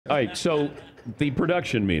All right, so the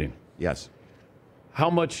production meeting. Yes. How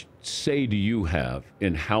much say do you have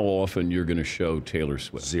in how often you're going to show Taylor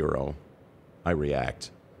Swift? 0. I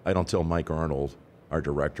react. I don't tell Mike Arnold, our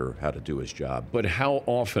director, how to do his job. But how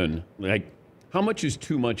often, like, how much is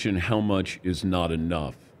too much and how much is not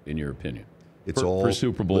enough, in your opinion? For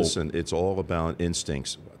Super Bowl. Listen, it's all about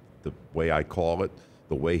instincts. The way I call it,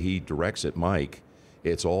 the way he directs it, Mike,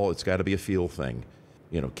 it's got to be a feel thing.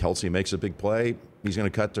 You know, Kelsey makes a big play, he's going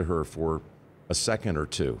to cut to her for a second or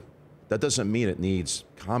two. That doesn't mean it needs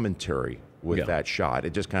commentary with that shot.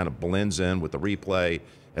 It just kind of blends in with the replay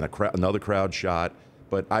and another crowd shot.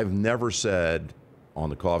 But I've never said on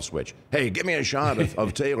the cough switch, hey, give me a shot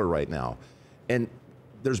of Taylor right now. And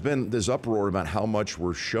there's been this uproar about how much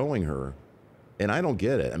we're showing her, and I don't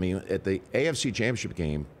get it. I mean, at the AFC Championship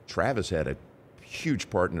game, Travis had a huge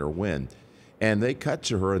part in their win, and they cut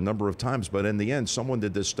to her a number of times, but in the end, someone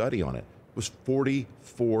did this study on it. It was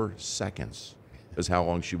 44 seconds is how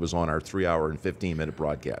long she was on our 3-hour and 15-minute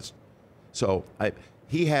broadcast. So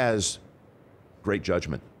he has great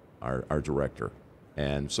judgment, our director,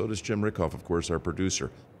 and so does Jim Rickoff, of course, our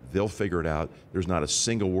producer. They'll figure it out. There's not a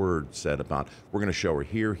single word said about, we're going to show her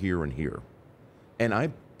here, here, and here. And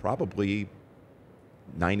I probably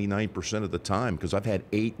 99% of the time, because I've had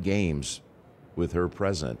 8 games with her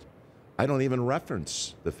present, I don't even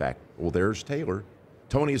reference the fact, well, there's Taylor.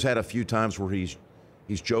 Tony's had a few times where he's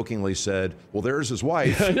jokingly said, well, there's his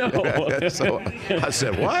wife. So I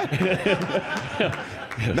said, what?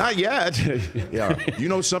 Not yet. Yeah, you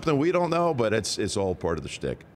know something we don't know, but it's all part of the shtick.